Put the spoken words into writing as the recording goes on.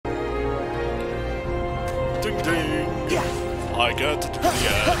Ding! I get to do the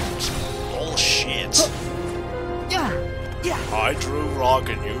end. Bullshit. I drew rock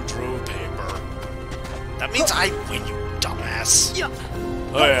and you drew paper. That means I win, you dumbass.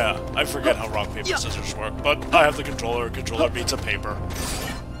 Oh yeah, I forget how rock, paper, scissors work, but I have the controller. Controller beats a paper.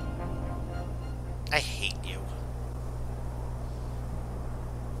 I hate you.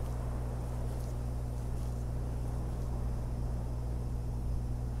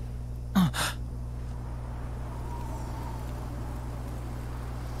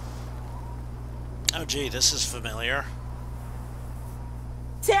 Oh gee, this is familiar.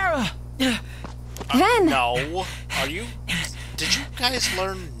 Sarah! Ven! No. Are you... Did you guys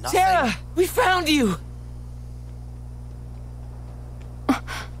learn nothing? Sarah! We found you!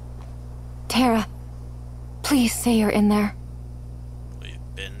 Tara, please say you're in there. We've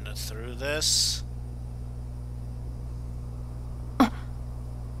been through this.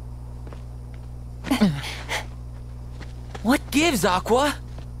 What gives, Aqua?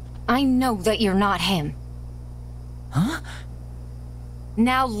 I know that you're not him. Huh?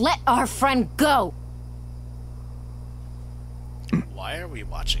 Now let our friend go! Why are we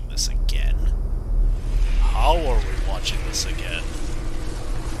watching this again? How are we watching this again?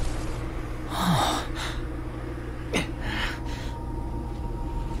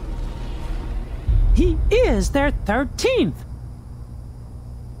 He is their 13th.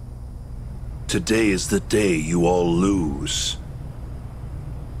 Today is the day you all lose.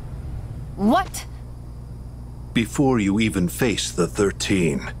 What? Before you even face the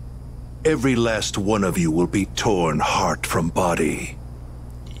 13, every last one of you will be torn heart from body.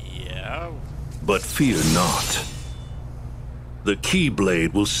 Yeah. But fear not. The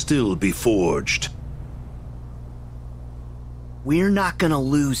Keyblade will still be forged. We're not gonna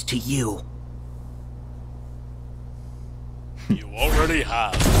lose to you. You already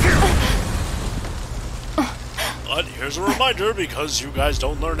have. But here's a reminder, because you guys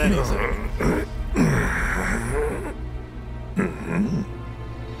don't learn anything.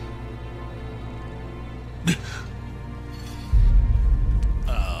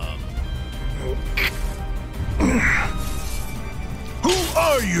 Who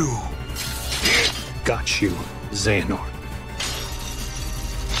are you? Got you, Xehanort.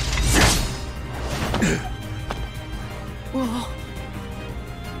 Whoa.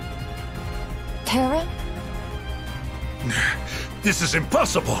 Tara? This is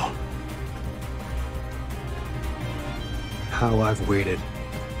impossible. How I've waited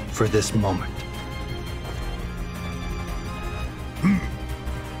for this moment.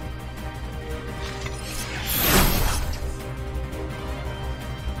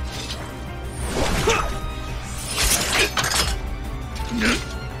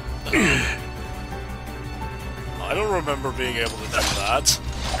 I don't remember being able to do that.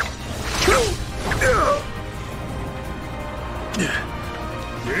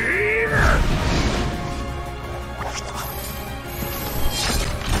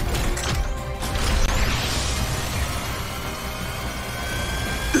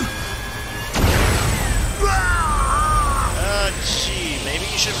 Gee, maybe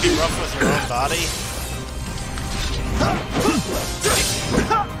you shouldn't be rough with your own body.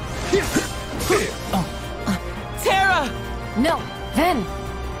 Tara! No, Ven!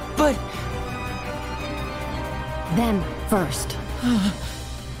 But... Them first.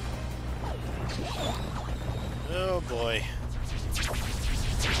 Oh boy.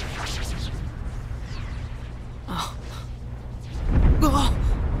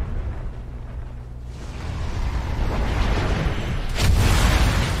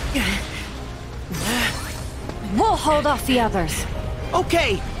 We'll hold off the others.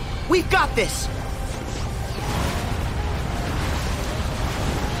 Okay, we've got this!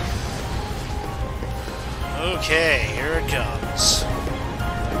 Okay, here it comes.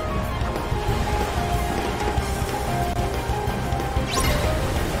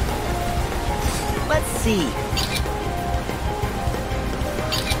 Let's see.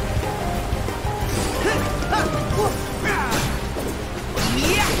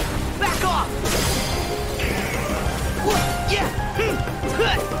 Yeah! Back off! Yeah!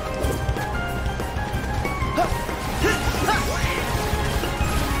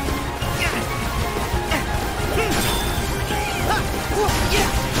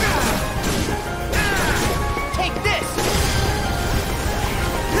 Take this!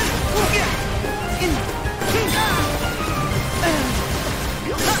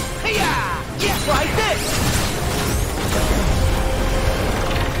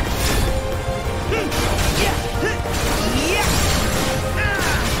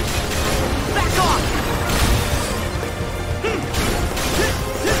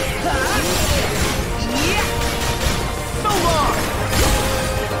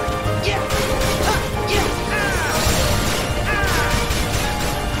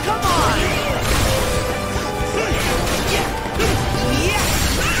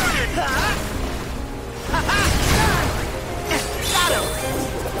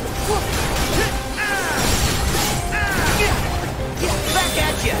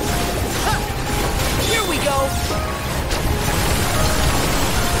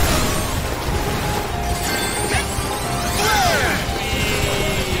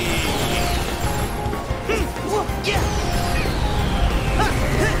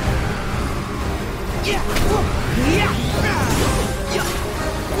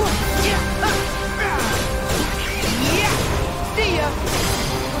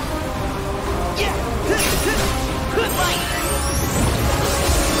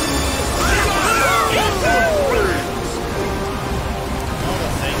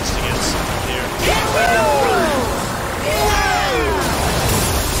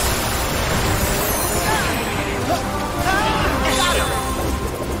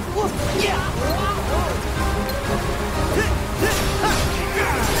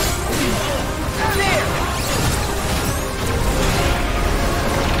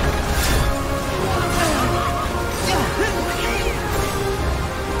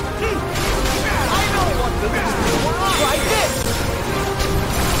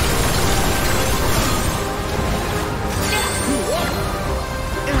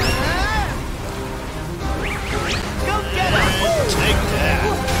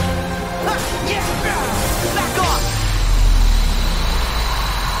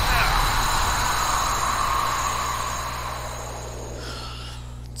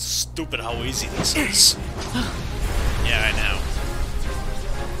 stupid how easy this is. Yeah, I know.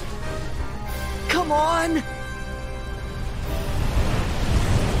 Come on!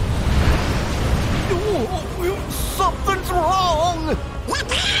 Something's wrong!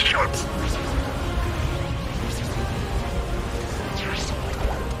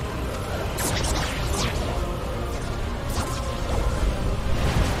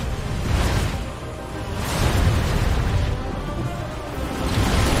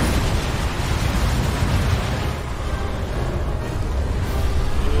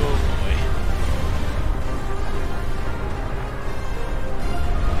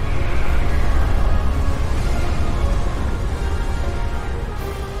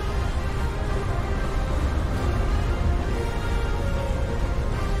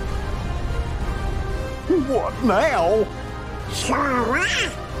 What now?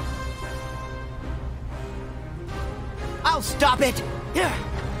 I'll stop it!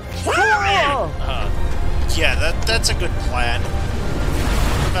 Yeah, that's a good plan.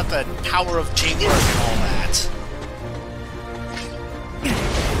 What about the power of teamwork and all that?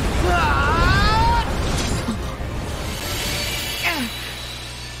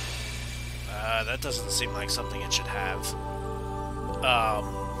 That doesn't seem like something it should have.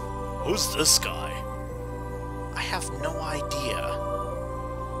 Who's this guy? I have no idea.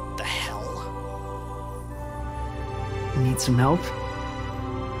 The hell? Need some help?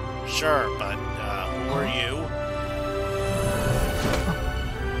 Sure, but, who are you?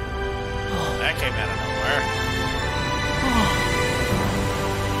 That came out of nowhere.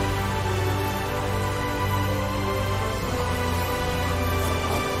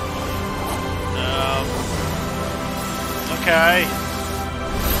 Okay.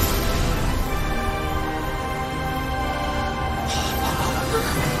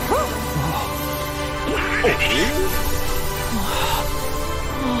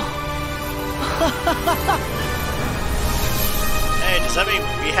 Hey, does that mean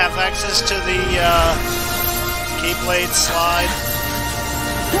we have access to the, Keyblade slide?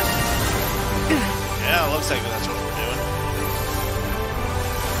 Yeah, it looks like that's what we're doing.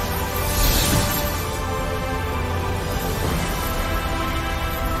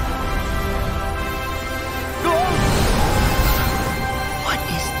 What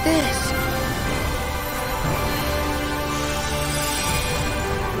is this?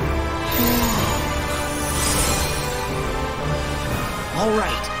 All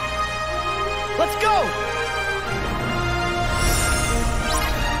right. Let's go!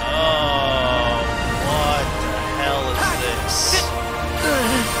 Oh, what the hell is this?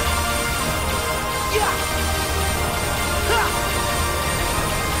 Yeah!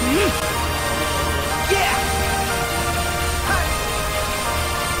 Yeah!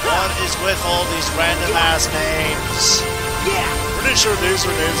 What is with all these random ass names? Yeah! Pretty sure these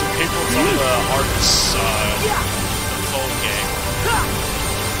are names of people from the Hearts, phone game.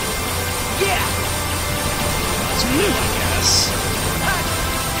 Yeah! That's cool, I guess.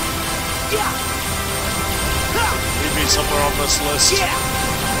 Maybe somewhere on this list.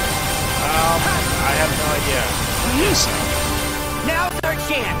 I have no idea. Yes. Now's our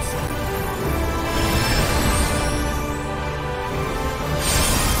chance!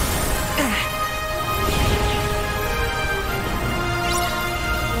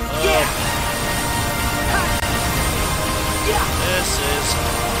 This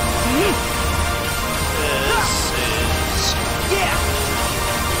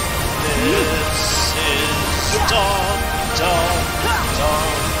is dog, dog, dog,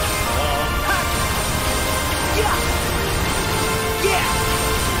 dog.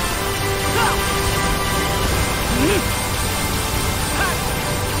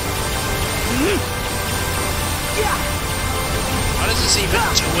 What is this even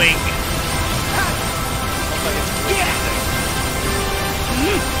doing? Looks like it's doing anything.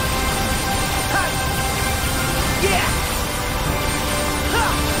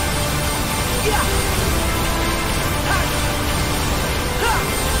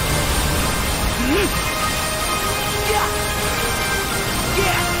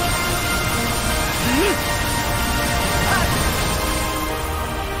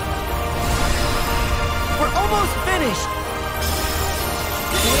 We're almost finished!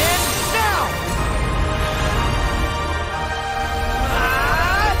 And now!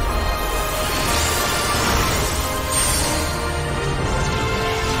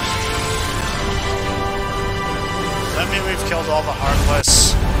 Does that mean we've killed all the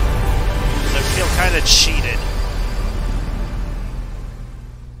Heartless? I feel kind of cheated.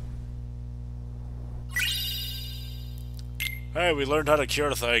 Hey, we learned how to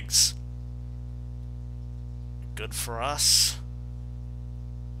cure things. Good for us.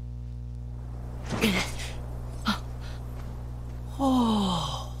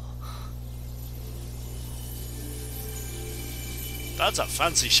 That's a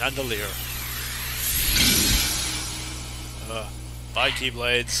fancy chandelier. Bye,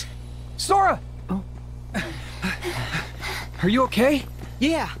 Keyblades. Sora! Are you okay?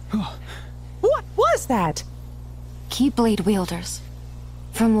 Yeah. What was that? Keyblade wielders.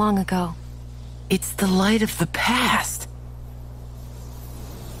 From long ago. It's the light of the past.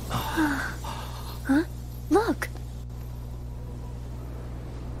 Huh? Look.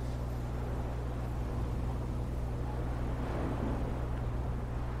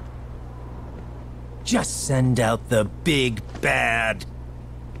 Just send out the big bad.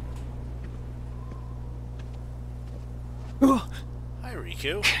 Hi,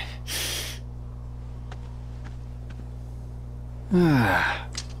 Riku.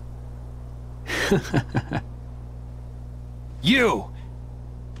 You!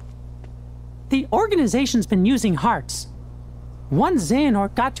 The organization's been using hearts. One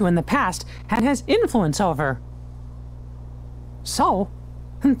Xehanort got you in the past and has influence over. So,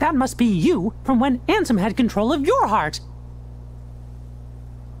 that must be you from when Ansem had control of your heart.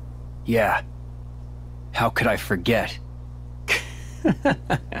 Yeah. How could I forget?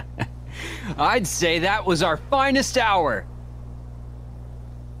 I'd say that was our finest hour.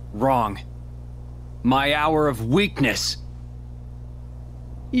 Wrong. My hour of weakness.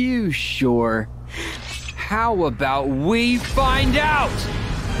 You sure? How about we find out?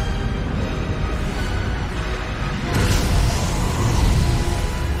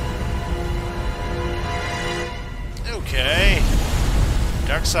 Okay.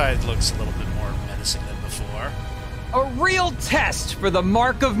 Darkseid looks a little bit more menacing than before. A real test for the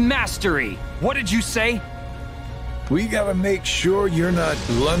mark of mastery. What did you say? We gotta make sure you're not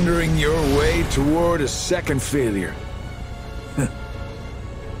blundering your way toward a second failure.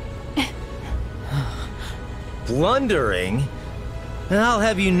 Blundering? I'll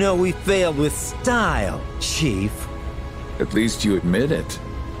have you know we failed with style, Chief. At least you admit it.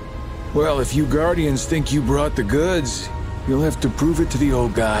 Well, if you Guardians think you brought the goods, you'll have to prove it to the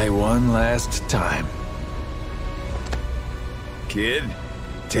old guy one last time. Kid,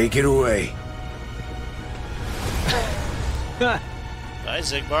 take it away. Bye,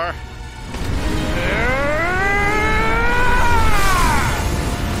 Zigbar.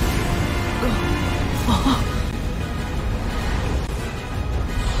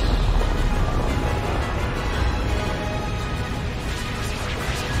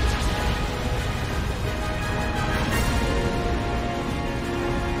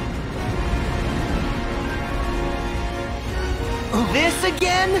 This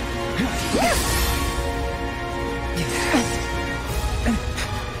again?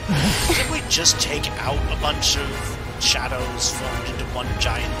 Did we just take out a bunch of shadows formed into one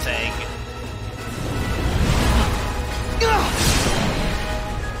giant thing?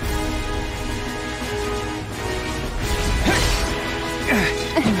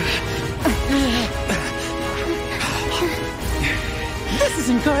 This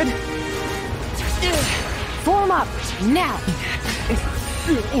isn't good. Form up, now!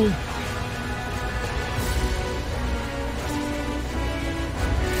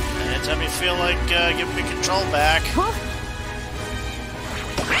 Anytime you feel like giving me control back. Huh?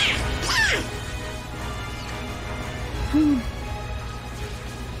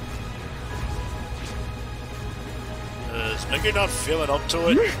 Is Mickey not feeling up to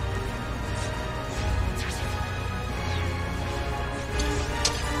it?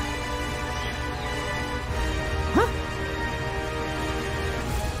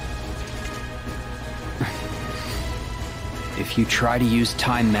 If you try to use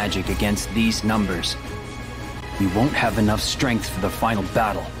time magic against these numbers, we won't have enough strength for the final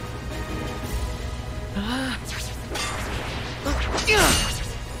battle.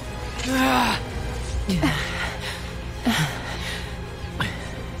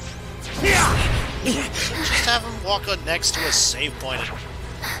 Just have him walk on next to a save point.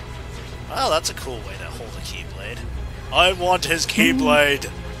 Well, that's a cool way to hold a Keyblade. I want his Keyblade!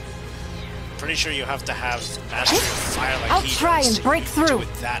 Pretty sure you have to have mastery of fire like I'll he try does and to break do through.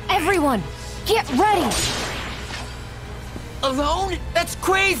 it that way. Everyone, get ready! Alone? That's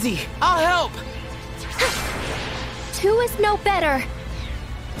crazy! I'll help! 2 is no better.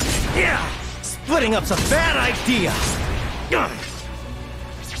 Yeah! Splitting up's a bad idea!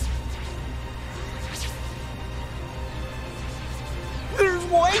 There's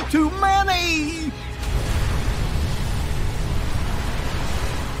way too many!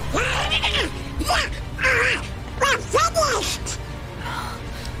 We're finished!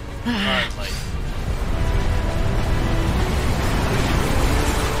 Hardly.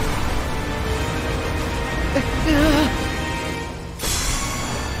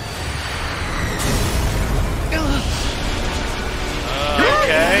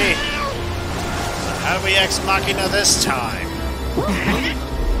 be Ex Machina this time.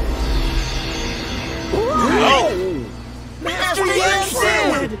 Oh! Master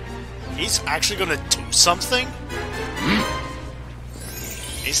Yen! He's actually gonna do something?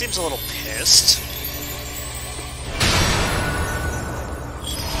 He seems a little pissed.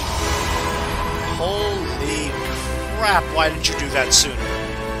 Holy crap, why didn't you do that sooner?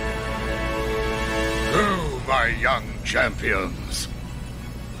 Go, my young champions.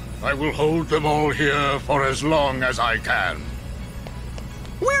 I will hold them all here for as long as I can.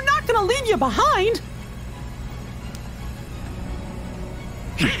 We're not gonna leave you behind!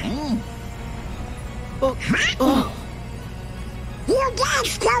 You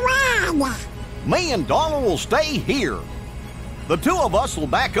guys go on! Me and Donald will stay here. The two of us will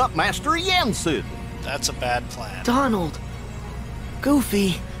back up Master Yensid. That's a bad plan. Donald.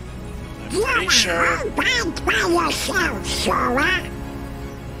 Goofy. I'm pretty sure...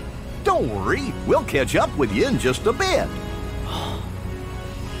 Don't worry, we'll catch up with you in just a bit.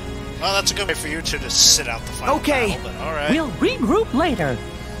 Well, that's a good way for you two to sit out the final Okay. battle, but alright. We'll regroup later.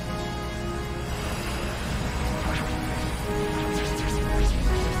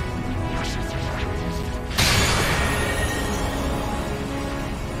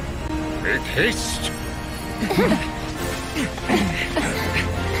 Make haste.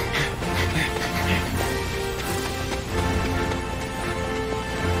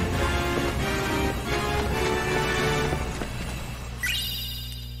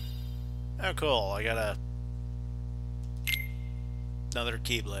 Oh, cool. I got another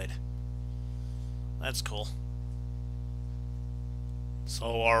Keyblade. That's cool.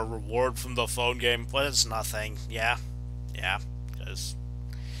 So our reward from the phone game was nothing. Yeah, because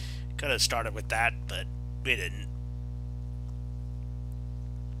could have started with that, but we didn't.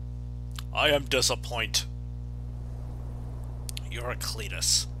 I am disappointed. You're a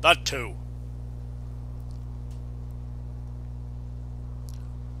Cletus. That too.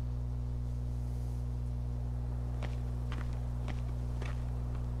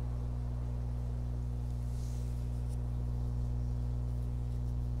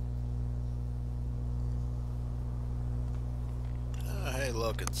 Hey,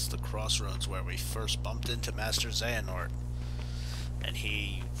 look, it's the crossroads where we first bumped into Master Xehanort. And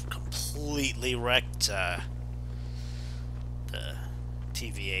he completely wrecked the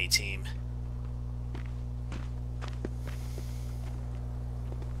TVA team.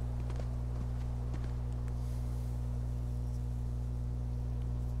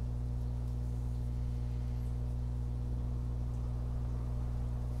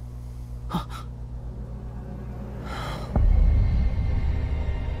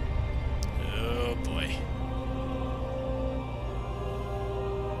 Oh boy.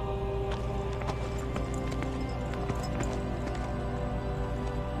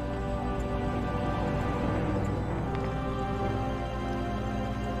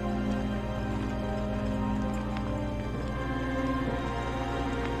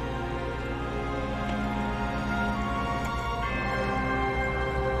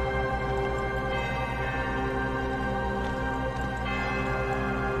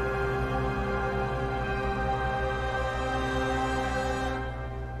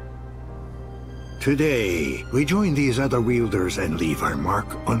 Today, we join these other wielders and leave our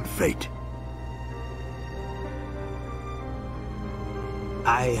mark on fate.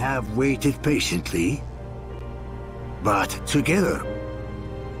 I have waited patiently, but together,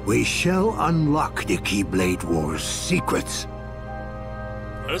 we shall unlock the Keyblade War's secrets.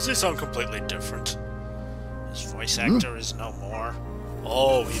 Why does he sound completely different? His voice actor is no more.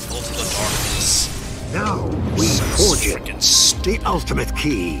 Oh, he fell to the darkness. Now, we forge it. Freaking The ultimate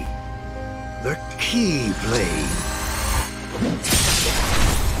key. The Keyblade.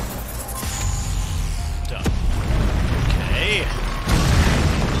 Done. Okay.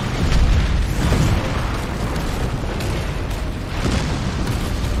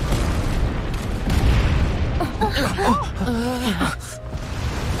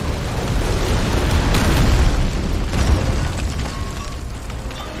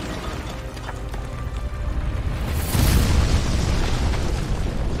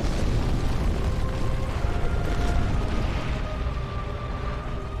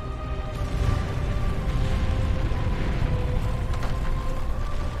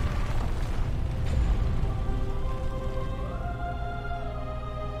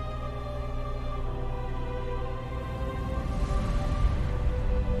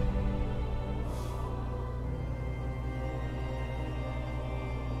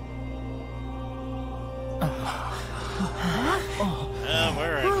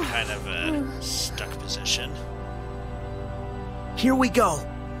 We're in kind of a stuck position. Here we go.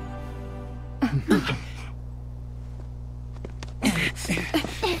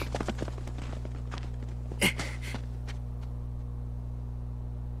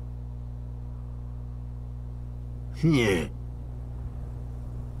 Yeah.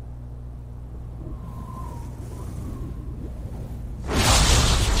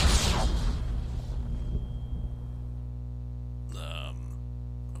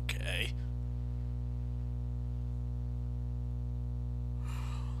 Okay.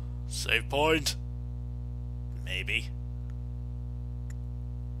 Save point? Maybe.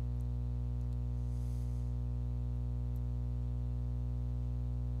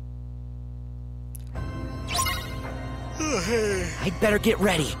 I'd better get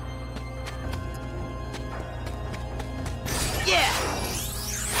ready. Yeah!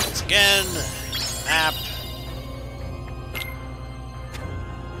 Once again, map.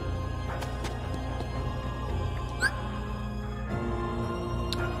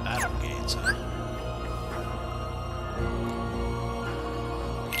 Battle gates, huh?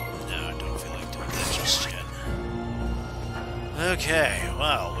 No, I don't feel like doing that just yet. Okay,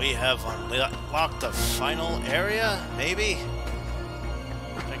 well, we have unlocked the final area, maybe?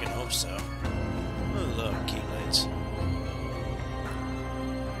 I can hope so. Oh, look, keyblades.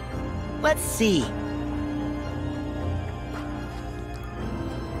 Let's see.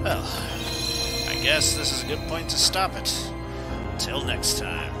 Well, I guess this is a good point to stop it. Till next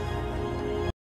time.